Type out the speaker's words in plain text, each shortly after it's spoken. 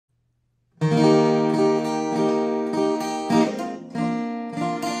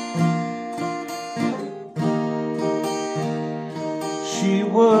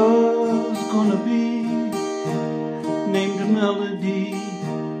was gonna be named Melody.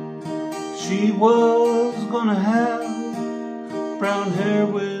 She was gonna have brown hair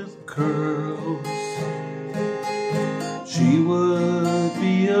with curls. She would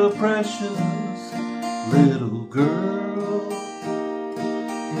be a precious little girl,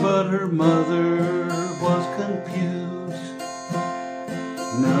 but her mother was confused.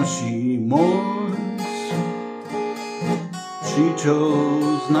 Now she mourns. She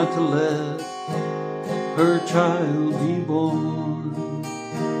chose not to let her child be born.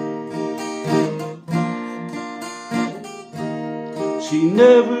 She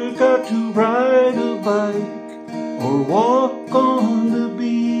never got to ride a bike or walk on the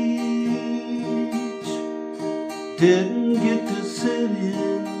beach. Didn't get to sit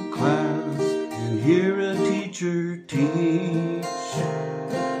in class and hear a teacher teach.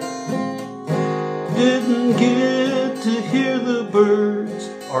 Didn't get to hear the birds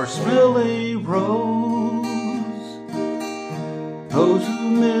or smell a rose. Those who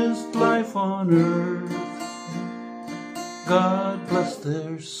missed life on earth, God bless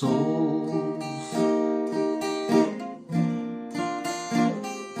their souls.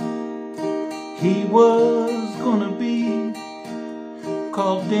 He was gonna be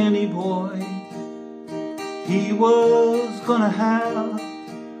called Danny Boy. He was gonna have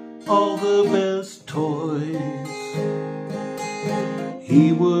all the best toys.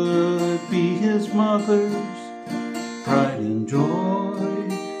 He would be his mother's pride and joy.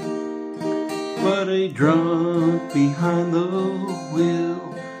 But a drunk behind the wheel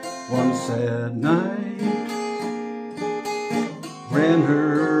one sad night ran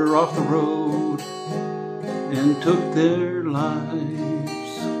her off the road and took their lives.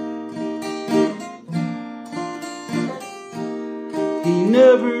 He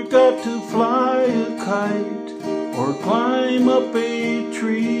never got to fly a kite or climb up a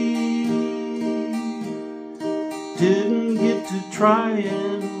tree. Didn't get to try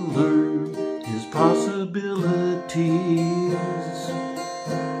and learn his possibilities.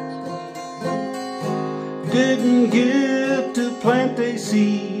 Didn't get to plant a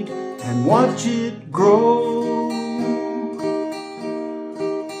seed and watch it grow.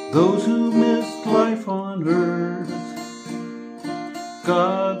 Those who missed life on earth,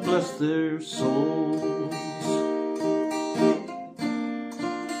 God bless their souls.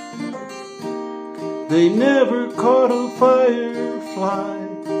 They never caught a firefly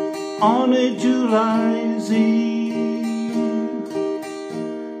on a July's Eve.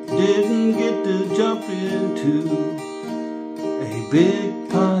 Didn't get to jump into a big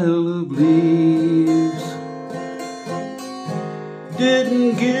pile of leaves.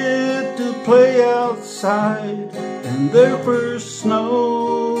 Didn't get to play outside in their first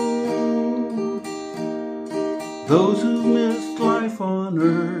snow. Those who missed life on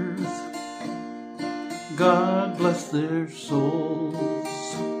earth, God bless their souls.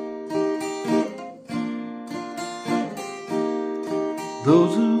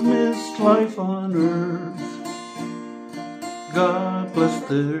 Those who missed life on earth, God bless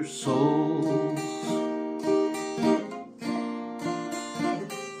their souls.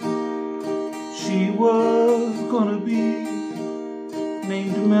 She was gonna be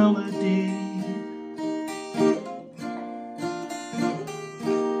named Melody.